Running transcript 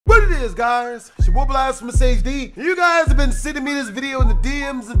it is, guys? It's your boy BlastphamousHD. You guys have been sending me this video in the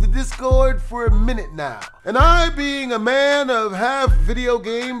DMs of the Discord for a minute now. And I, being a man of half video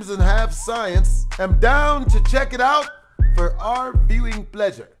games and half science, am down to check it out for our viewing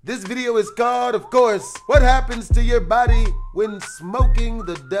pleasure. This video is called, of course, What Happens to Your Body When Smoking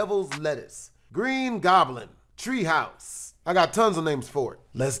the Devil's Lettuce. Green Goblin, Treehouse. I got tons of names for it.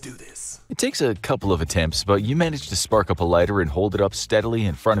 Let's do this. It takes a couple of attempts, but you manage to spark up a lighter and hold it up steadily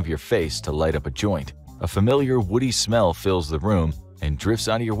in front of your face to light up a joint. A familiar woody smell fills the room and drifts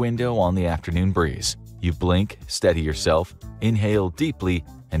out of your window on the afternoon breeze. You blink, steady yourself, inhale deeply,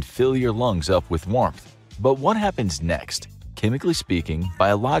 and fill your lungs up with warmth. But what happens next? Chemically speaking,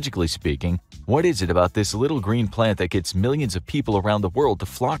 biologically speaking, what is it about this little green plant that gets millions of people around the world to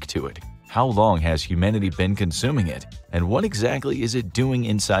flock to it? How long has humanity been consuming it? And what exactly is it doing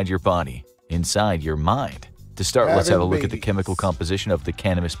inside your body, inside your mind? To start, let's have a look at the chemical composition of the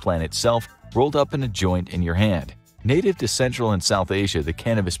cannabis plant itself, rolled up in a joint in your hand. Native to Central and South Asia, the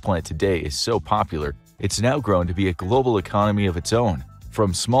cannabis plant today is so popular, it's now grown to be a global economy of its own.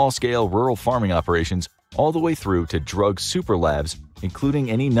 From small-scale rural farming operations all the way through to drug super labs,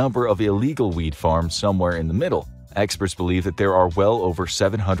 including any number of illegal weed farms somewhere in the middle. Experts believe that there are well over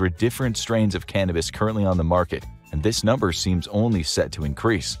 700 different strains of cannabis currently on the market, and this number seems only set to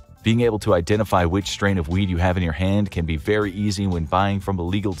increase. Being able to identify which strain of weed you have in your hand can be very easy when buying from a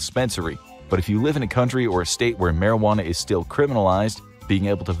legal dispensary, but if you live in a country or a state where marijuana is still criminalized, being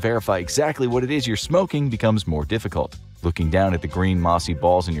able to verify exactly what it is you're smoking becomes more difficult. Looking down at the green mossy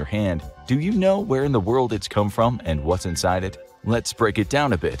balls in your hand, do you know where in the world it's come from and what's inside it? Let's break it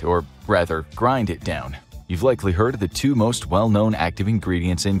down a bit, or rather, grind it down. You've likely heard of the two most well-known active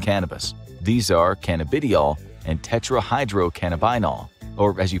ingredients in cannabis. These are cannabidiol and tetrahydrocannabinol,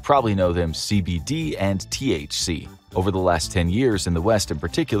 or as you probably know them, CBD and THC. Over the last 10 years in the West in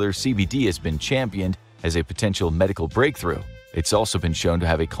particular, CBD has been championed as a potential medical breakthrough. It's also been shown to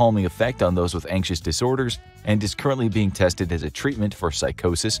have a calming effect on those with anxious disorders and is currently being tested as a treatment for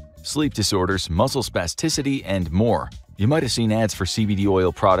psychosis, sleep disorders, muscle spasticity, and more. You might have seen ads for CBD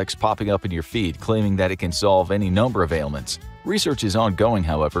oil products popping up in your feed claiming that it can solve any number of ailments. Research is ongoing,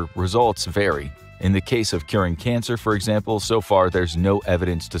 however, results vary. In the case of curing cancer, for example, so far there's no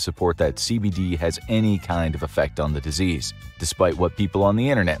evidence to support that CBD has any kind of effect on the disease, despite what people on the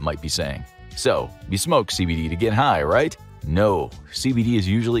internet might be saying. So, you smoke CBD to get high, right? No, CBD is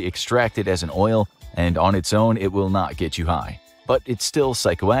usually extracted as an oil, and on its own it will not get you high. But it's still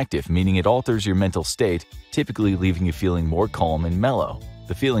psychoactive, meaning it alters your mental state, typically leaving you feeling more calm and mellow.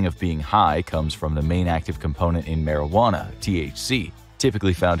 The feeling of being high comes from the main active component in marijuana, THC.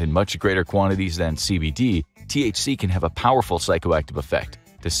 Typically found in much greater quantities than CBD, THC can have a powerful psychoactive effect.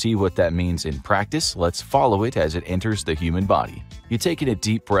 To see what that means in practice, let's follow it as it enters the human body. You take in a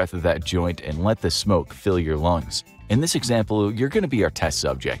deep breath of that joint and let the smoke fill your lungs. In this example, you're going to be our test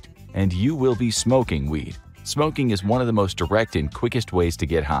subject, and you will be smoking weed. Smoking is one of the most direct and quickest ways to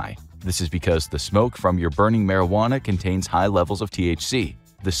get high. This is because the smoke from your burning marijuana contains high levels of THC.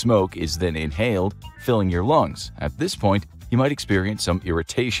 The smoke is then inhaled, filling your lungs. At this point, you might experience some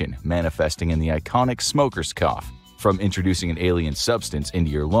irritation, manifesting in the iconic smoker's cough from introducing an alien substance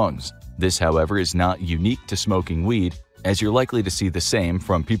into your lungs. This, however, is not unique to smoking weed, as you're likely to see the same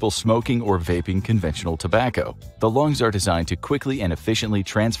from people smoking or vaping conventional tobacco. The lungs are designed to quickly and efficiently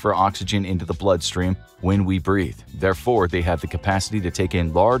transfer oxygen into the bloodstream when we breathe. Therefore, they have the capacity to take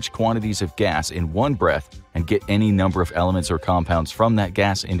in large quantities of gas in one breath and get any number of elements or compounds from that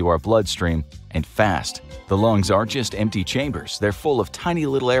gas into our bloodstream, and fast. The lungs aren't just empty chambers, they're full of tiny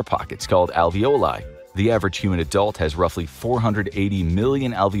little air pockets called alveoli. The average human adult has roughly 480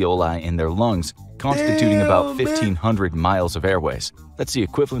 million alveoli in their lungs, constituting about 1,500 miles of airways. That's the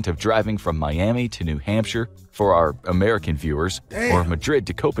equivalent of driving from Miami to New Hampshire for our American viewers, or Madrid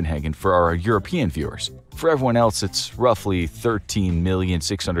to Copenhagen for our European viewers. For everyone else, it's roughly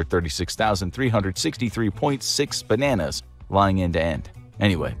 13,636,363.6 bananas lying end to end.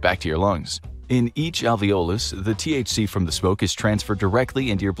 Anyway, back to your lungs. In each alveolus, the THC from the smoke is transferred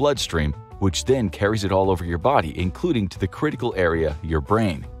directly into your bloodstream, which then carries it all over your body, including to the critical area, your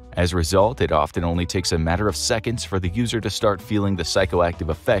brain. As a result, it often only takes a matter of seconds for the user to start feeling the psychoactive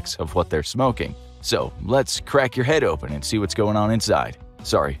effects of what they're smoking. So, let's crack your head open and see what's going on inside.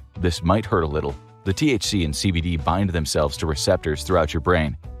 Sorry, this might hurt a little. The THC and CBD bind themselves to receptors throughout your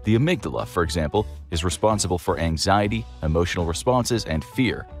brain. The amygdala, for example, is responsible for anxiety, emotional responses, and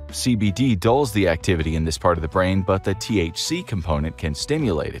fear. CBD dulls the activity in this part of the brain, but the THC component can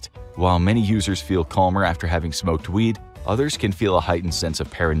stimulate it. While many users feel calmer after having smoked weed, others can feel a heightened sense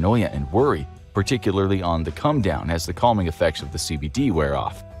of paranoia and worry, particularly on the come down as the calming effects of the CBD wear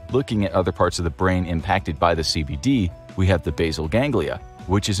off. Looking at other parts of the brain impacted by the CBD, we have the basal ganglia,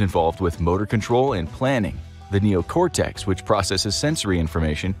 which is involved with motor control and planning, the neocortex, which processes sensory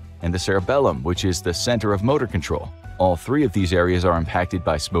information, and the cerebellum, which is the center of motor control. All three of these areas are impacted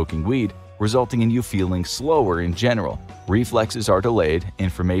by smoking weed, resulting in you feeling slower in general. Reflexes are delayed,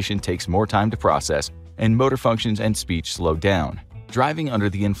 information takes more time to process, and motor functions and speech slow down. Driving under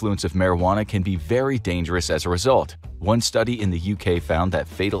the influence of marijuana can be very dangerous as a result. One study in the UK found that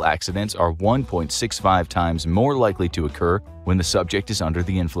fatal accidents are 1.65 times more likely to occur when the subject is under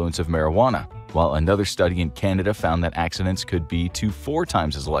the influence of marijuana, while another study in Canada found that accidents could be 2 to 4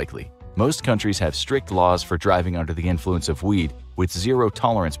 times as likely. Most countries have strict laws for driving under the influence of weed, with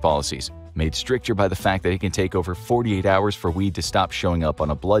zero-tolerance policies, made stricter by the fact that it can take over 48 hours for weed to stop showing up on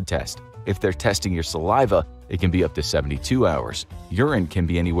a blood test. If they're testing your saliva, it can be up to 72 hours. Urine can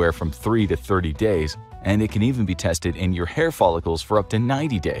be anywhere from 3 to 30 days, and it can even be tested in your hair follicles for up to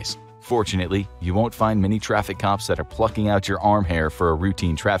 90 days. Fortunately, you won't find many traffic cops that are plucking out your arm hair for a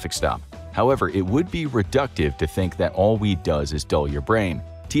routine traffic stop. However, it would be reductive to think that all weed does is dull your brain.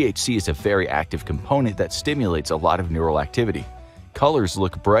 THC is a very active component that stimulates a lot of neural activity. Colors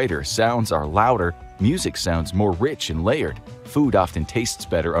look brighter, sounds are louder, music sounds more rich and layered. Food often tastes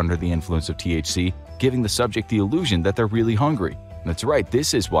better under the influence of THC, giving the subject the illusion that they're really hungry. That's right,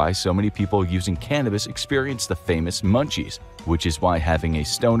 this is why so many people using cannabis experience the famous munchies, which is why having a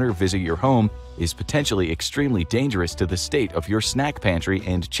stoner visit your home is potentially extremely dangerous to the state of your snack pantry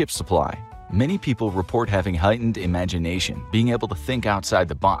and chip supply. Many people report having heightened imagination, being able to think outside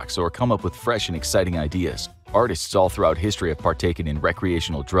the box or come up with fresh and exciting ideas. Artists all throughout history have partaken in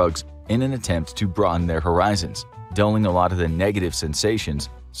recreational drugs in an attempt to broaden their horizons, dulling a lot of the negative sensations,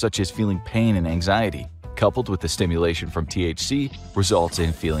 such as feeling pain and anxiety, coupled with the stimulation from THC, results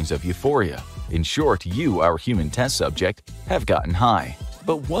in feelings of euphoria. In short, you, our human test subject, have gotten high.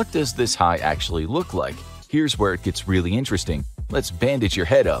 But what does this high actually look like? Here's where it gets really interesting. Let's bandage your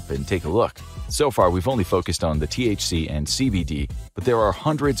head up and take a look. So far, we've only focused on the THC and CBD, but there are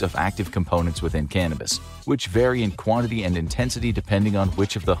hundreds of active components within cannabis, which vary in quantity and intensity depending on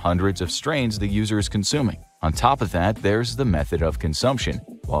which of the hundreds of strains the user is consuming. On top of that, there's the method of consumption.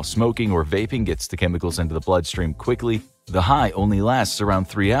 While smoking or vaping gets the chemicals into the bloodstream quickly, the high only lasts around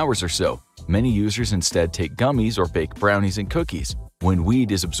 3 hours or so. Many users instead take gummies or bake brownies and cookies. When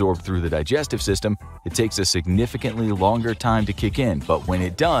weed is absorbed through the digestive system, it takes a significantly longer time to kick in, but when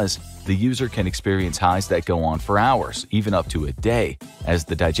it does, the user can experience highs that go on for hours, even up to a day, as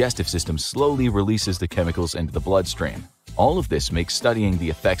the digestive system slowly releases the chemicals into the bloodstream. All of this makes studying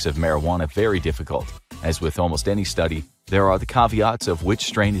the effects of marijuana very difficult. As with almost any study, there are the caveats of which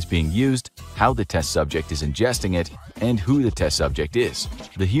strain is being used, how the test subject is ingesting it, and who the test subject is.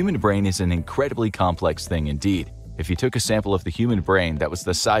 The human brain is an incredibly complex thing indeed. If you took a sample of the human brain that was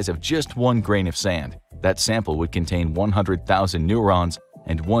the size of just 1 grain of sand, that sample would contain 100,000 neurons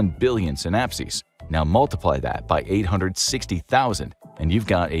and 1 billion synapses. Now multiply that by 860,000 and you've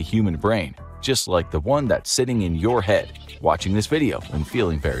got a human brain, just like the one that's sitting in your head, watching this video and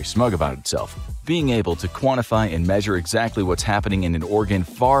feeling very smug about itself. Being able to quantify and measure exactly what's happening in an organ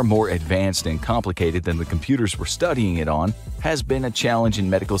far more advanced and complicated than the computers we're studying it on has been a challenge in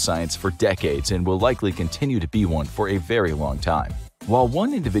medical science for decades and will likely continue to be one for a very long time. While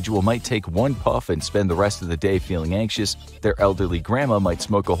one individual might take 1 puff and spend the rest of the day feeling anxious, their elderly grandma might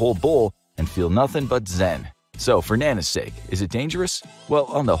smoke a whole bowl and feel nothing but zen. So, for Nana's sake, is it dangerous? Well,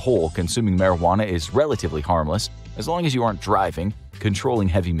 on the whole, consuming marijuana is relatively harmless as long as you aren't driving, controlling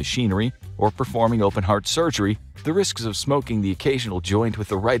heavy machinery, or performing open-heart surgery. The risks of smoking the occasional joint with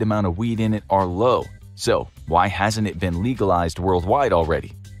the right amount of weed in it are low. So, why hasn't it been legalized worldwide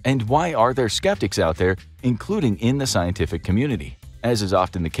already? And why are there skeptics out there, including in the scientific community? As is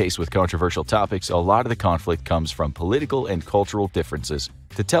often the case with controversial topics, a lot of the conflict comes from political and cultural differences.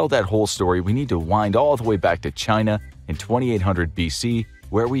 To tell that whole story, we need to wind all the way back to China in 2800 BC,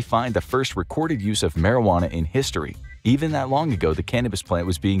 where we find the first recorded use of marijuana in history. Even that long ago, the cannabis plant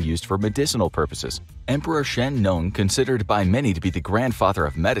was being used for medicinal purposes. Emperor Shen Nung, considered by many to be the grandfather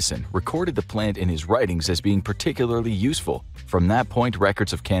of medicine, recorded the plant in his writings as being particularly useful. From that point,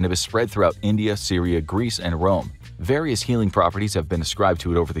 records of cannabis spread throughout India, Syria, Greece, and Rome. Various healing properties have been ascribed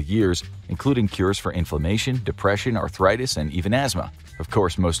to it over the years, including cures for inflammation, depression, arthritis, and even asthma. Of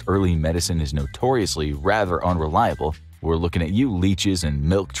course, most early medicine is notoriously rather unreliable. We're looking at you, leeches and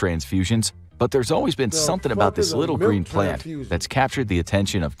milk transfusions. But there's always been something about this little green plant that's captured the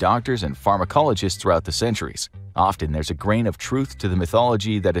attention of doctors and pharmacologists throughout the centuries. Often there's a grain of truth to the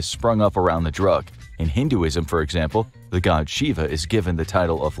mythology that has sprung up around the drug. In Hinduism, for example, the god Shiva is given the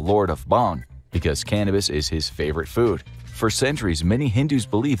title of Lord of Bhang because cannabis is his favorite food. For centuries, many Hindus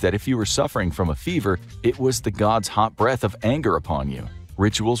believed that if you were suffering from a fever, it was the god's hot breath of anger upon you.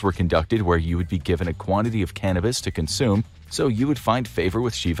 Rituals were conducted where you would be given a quantity of cannabis to consume, so you would find favor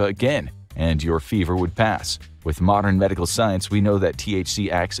with Shiva again, and your fever would pass. With modern medical science, we know that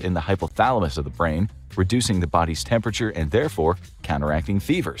THC acts in the hypothalamus of the brain, reducing the body's temperature and therefore counteracting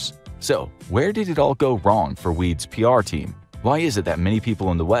fevers. So, where did it all go wrong for weed's PR team? Why is it that many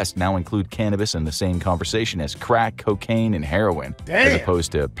people in the West now include cannabis in the same conversation as crack, cocaine, and heroin, as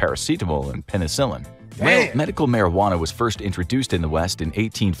opposed to paracetamol and penicillin? Well, medical marijuana was first introduced in the West in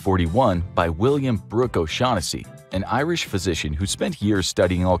 1841 by William Brooke O'Shaughnessy, an Irish physician who spent years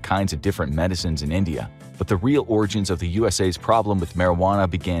studying all kinds of different medicines in India. But the real origins of the USA's problem with marijuana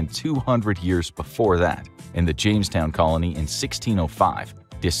began 200 years before that, in the Jamestown colony in 1605.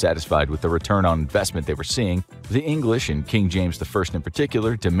 Dissatisfied with the return on investment they were seeing, the English, and King James I in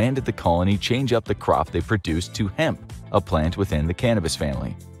particular, demanded the colony change up the crop they produced to hemp, a plant within the cannabis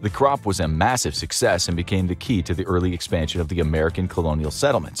family. The crop was a massive success and became the key to the early expansion of the American colonial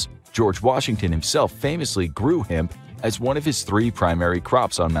settlements. George Washington himself famously grew hemp as one of his 3 primary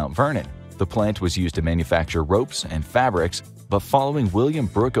crops on Mount Vernon. The plant was used to manufacture ropes and fabrics, but following William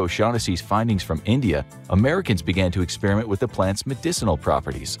Brooke O'Shaughnessy's findings from India, Americans began to experiment with the plant's medicinal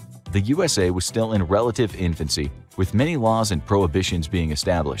properties. The USA was still in relative infancy, with many laws and prohibitions being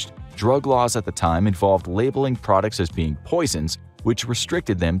established. Drug laws at the time involved labeling products as being poisons, which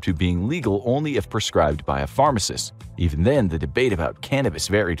restricted them to being legal only if prescribed by a pharmacist. Even then, the debate about cannabis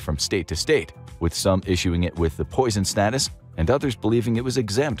varied from state to state, with some issuing it with the poison status and others believing it was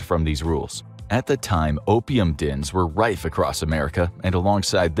exempt from these rules. At the time, opium dens were rife across America, and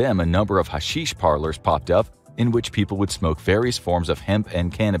alongside them a number of hashish parlors popped up in which people would smoke various forms of hemp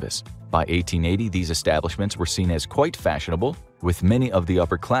and cannabis. By 1880, these establishments were seen as quite fashionable, with many of the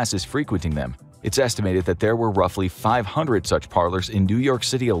upper classes frequenting them. It's estimated that there were roughly 500 such parlors in New York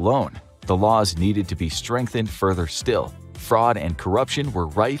City alone. The laws needed to be strengthened further still. Fraud and corruption were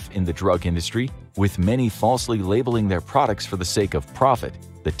rife in the drug industry, with many falsely labeling their products for the sake of profit.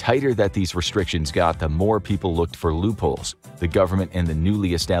 The tighter that these restrictions got, the more people looked for loopholes. The government and the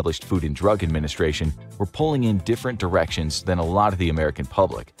newly established Food and Drug Administration were pulling in different directions than a lot of the American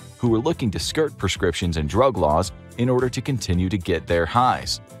public, who were looking to skirt prescriptions and drug laws in order to continue to get their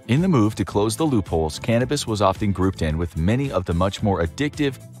highs. In the move to close the loopholes, cannabis was often grouped in with many of the much more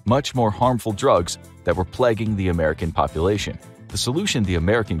addictive, much more harmful drugs that were plaguing the American population. The solution the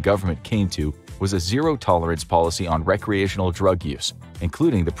American government came to was a zero-tolerance policy on recreational drug use,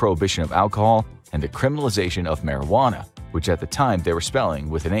 including the prohibition of alcohol and the criminalization of marijuana, which at the time they were spelling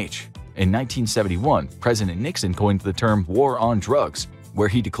with an H. In 1971, President Nixon coined the term war on drugs, where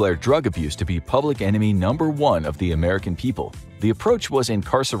he declared drug abuse to be public enemy #1 of the American people. The approach was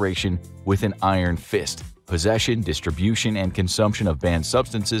incarceration with an iron fist. Possession, distribution, and consumption of banned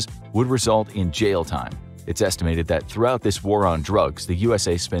substances would result in jail time. It's estimated that throughout this war on drugs, the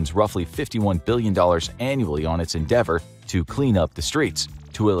USA spends roughly $51 billion annually on its endeavor to clean up the streets.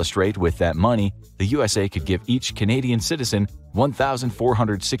 To illustrate, with that money, the USA could give each Canadian citizen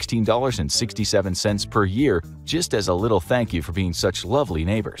 $1,416.67 per year just as a little thank you for being such lovely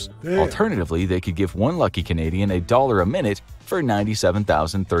neighbors. Alternatively, they could give one lucky Canadian $1 a minute for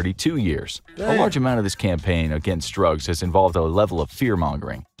 97,032 years. A large amount of this campaign against drugs has involved a level of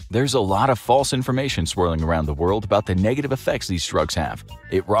fear-mongering. There's a lot of false information swirling around the world about the negative effects these drugs have.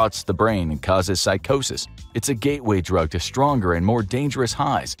 It rots the brain and causes psychosis. It's a gateway drug to stronger and more dangerous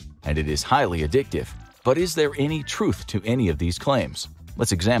highs, and it is highly addictive. But is there any truth to any of these claims?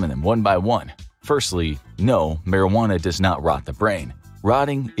 Let's examine them one by one. Firstly, no, marijuana does not rot the brain.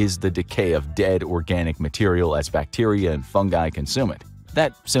 Rotting is the decay of dead organic material as bacteria and fungi consume it.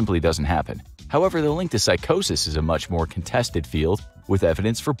 That simply doesn't happen. However, the link to psychosis is a much more contested field, with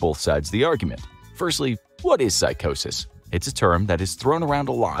evidence for both sides of the argument. Firstly, what is psychosis? It's a term that is thrown around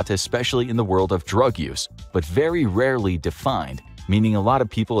a lot, especially in the world of drug use, but very rarely defined, meaning a lot of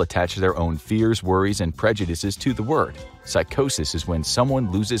people attach their own fears, worries, and prejudices to the word. Psychosis is when someone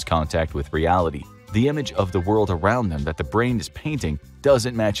loses contact with reality. The image of the world around them that the brain is painting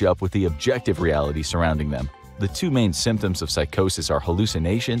doesn't match up with the objective reality surrounding them. The two main symptoms of psychosis are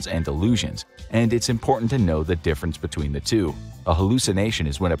hallucinations and delusions, and it's important to know the difference between the two. A hallucination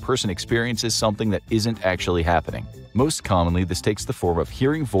is when a person experiences something that isn't actually happening. Most commonly, this takes the form of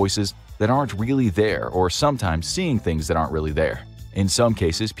hearing voices that aren't really there, or sometimes seeing things that aren't really there. In some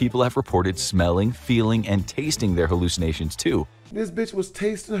cases, people have reported smelling, feeling, and tasting their hallucinations too. This bitch was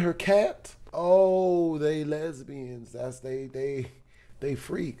tasting her cat? Oh, they lesbians. That's they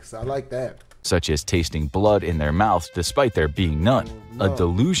freaks. I like that. such as tasting blood in their mouth despite there being none. A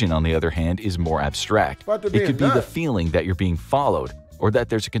delusion, on the other hand, is more abstract. It could be the feeling that you're being followed or that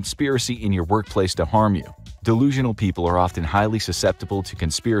there's a conspiracy in your workplace to harm you. Delusional people are often highly susceptible to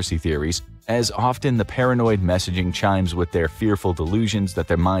conspiracy theories, as often the paranoid messaging chimes with their fearful delusions that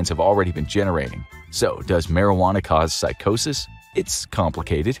their minds have already been generating. So, does marijuana cause psychosis? It's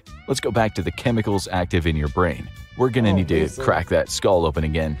complicated. Let's go back to the chemicals active in your brain. We're gonna need to crack that skull open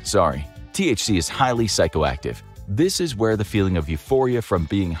again, sorry. THC is highly psychoactive. This is where the feeling of euphoria from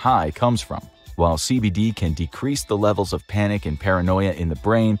being high comes from. While CBD can decrease the levels of panic and paranoia in the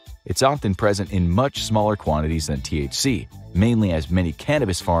brain, it's often present in much smaller quantities than THC, mainly as many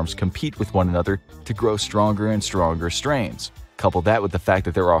cannabis farms compete with one another to grow stronger and stronger strains. Couple that with the fact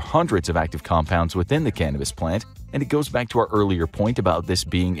that there are hundreds of active compounds within the cannabis plant, and it goes back to our earlier point about this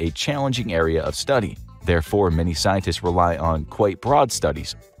being a challenging area of study. Therefore, many scientists rely on quite broad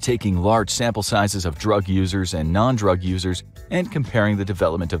studies, taking large sample sizes of drug users and non-drug users and comparing the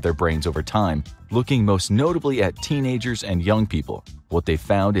development of their brains over time, looking most notably at teenagers and young people. What they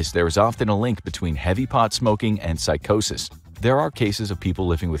found is there is often a link between heavy pot smoking and psychosis. There are cases of people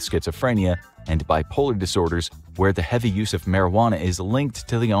living with schizophrenia and bipolar disorders where the heavy use of marijuana is linked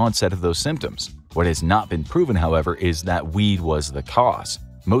to the onset of those symptoms. What has not been proven, however, is that weed was the cause.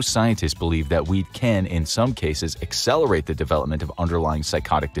 Most scientists believe that weed can, in some cases, accelerate the development of underlying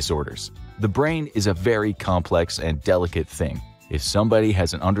psychotic disorders. The brain is a very complex and delicate thing. If somebody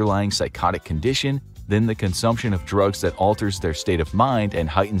has an underlying psychotic condition, then the consumption of drugs that alters their state of mind and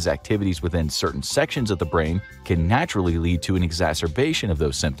heightens activities within certain sections of the brain can naturally lead to an exacerbation of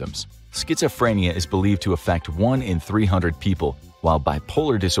those symptoms. Schizophrenia is believed to affect 1 in 300 people, while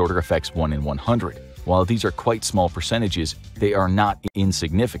bipolar disorder affects 1 in 100. While these are quite small percentages, they are not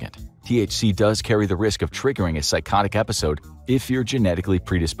insignificant. THC does carry the risk of triggering a psychotic episode if you're genetically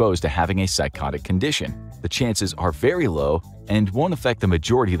predisposed to having a psychotic condition. The chances are very low and won't affect the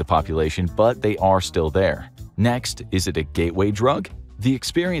majority of the population, but they are still there. Next, is it a gateway drug? The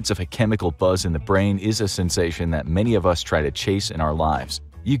experience of a chemical buzz in the brain is a sensation that many of us try to chase in our lives.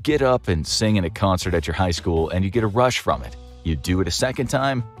 You get up and sing in a concert at your high school and you get a rush from it. You do it a second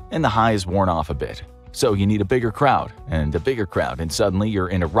time, and the high is worn off a bit. So you need a bigger crowd, and a bigger crowd, and suddenly you're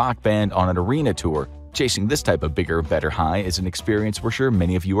in a rock band on an arena tour. Chasing this type of bigger, better high is an experience we're sure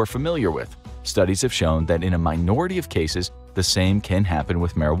many of you are familiar with. Studies have shown that in a minority of cases, the same can happen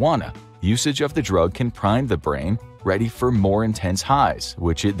with marijuana. Usage of the drug can prime the brain, ready for more intense highs,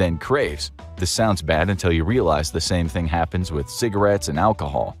 which it then craves. This sounds bad until you realize the same thing happens with cigarettes and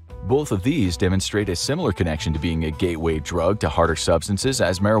alcohol. Both of these demonstrate a similar connection to being a gateway drug to harder substances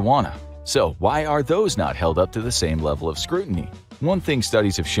as marijuana. So why are those not held up to the same level of scrutiny? One thing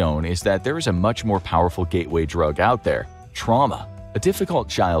studies have shown is that there is a much more powerful gateway drug out there: trauma. A difficult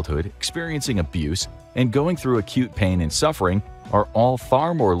childhood, experiencing abuse, and going through acute pain and suffering are all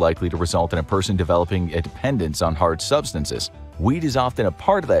far more likely to result in a person developing a dependence on hard substances. Weed is often a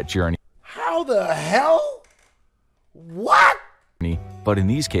part of that journey. How the hell? What? But in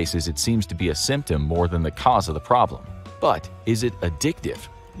these cases, it seems to be a symptom more than the cause of the problem. But is it addictive?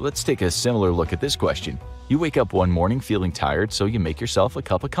 Let's take a similar look at this question. You wake up one morning feeling tired, so you make yourself a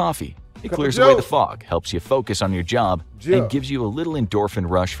cup of coffee. It clears away the fog, helps you focus on your job, and gives you a little endorphin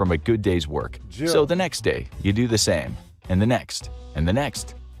rush from a good day's work. So the next day, you do the same, and the next,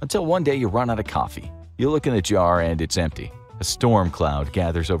 until one day you run out of coffee. You look in the jar and it's empty. A storm cloud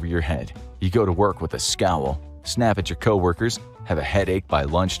gathers over your head. You go to work with a scowl, snap at your coworkers, have a headache by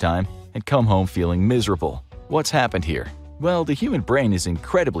lunchtime, and come home feeling miserable. What's happened here? Well, the human brain is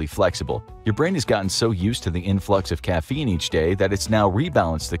incredibly flexible. Your brain has gotten so used to the influx of caffeine each day that it's now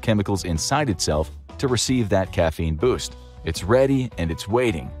rebalanced the chemicals inside itself to receive that caffeine boost. It's ready and it's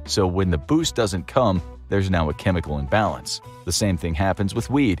waiting, so when the boost doesn't come, there's now a chemical imbalance. The same thing happens with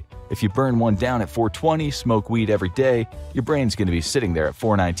weed. If you burn one down at 420, smoke weed every day, your brain's going to be sitting there at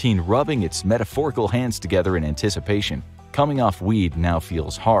 419 rubbing its metaphorical hands together in anticipation. Coming off weed now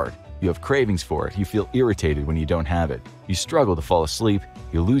feels hard. You have cravings for it, you feel irritated when you don't have it. You struggle to fall asleep,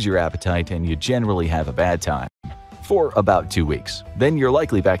 you lose your appetite, and you generally have a bad time. For about 2 weeks. Then you're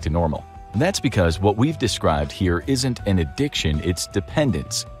likely back to normal. That's because what we've described here isn't an addiction, it's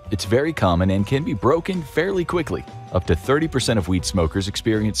dependence. It's very common and can be broken fairly quickly. Up to 30% of weed smokers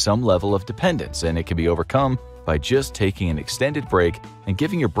experience some level of dependence, and it can be overcome by just taking an extended break and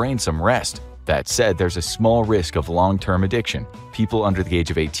giving your brain some rest. That said, there's a small risk of long-term addiction. People under the age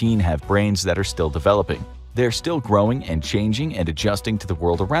of 18 have brains that are still developing. They're still growing and changing and adjusting to the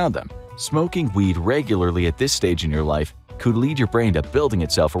world around them. Smoking weed regularly at this stage in your life could lead your brain to building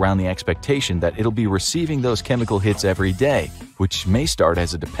itself around the expectation that it'll be receiving those chemical hits every day, which may start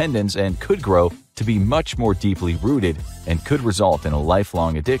as a dependence and could grow to be much more deeply rooted and could result in a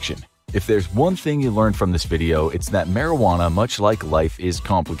lifelong addiction. If there's one thing you learned from this video, it's that marijuana, much like life, is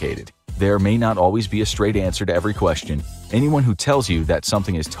complicated. There may not always be a straight answer to every question. Anyone who tells you that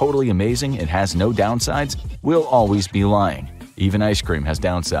something is totally amazing and has no downsides will always be lying. Even ice cream has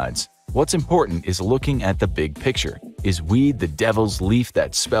downsides. What's important is looking at the big picture. Is weed the devil's leaf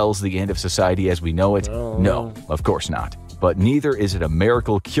that spells the end of society as we know it? No, of course not. But neither is it a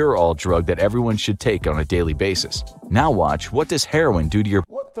miracle cure-all drug that everyone should take on a daily basis. Now watch, what does heroin do to your—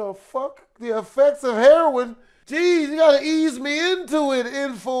 What the fuck? The effects of heroin? Jeez, you gotta ease me into it,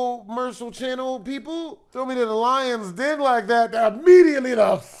 infomercial channel people. Throw me to the lion's den like that, immediately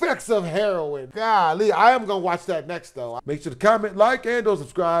the effects of heroin. Golly, I am gonna watch that next though. Make sure to comment, like, and don't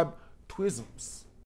subscribe. Twisms.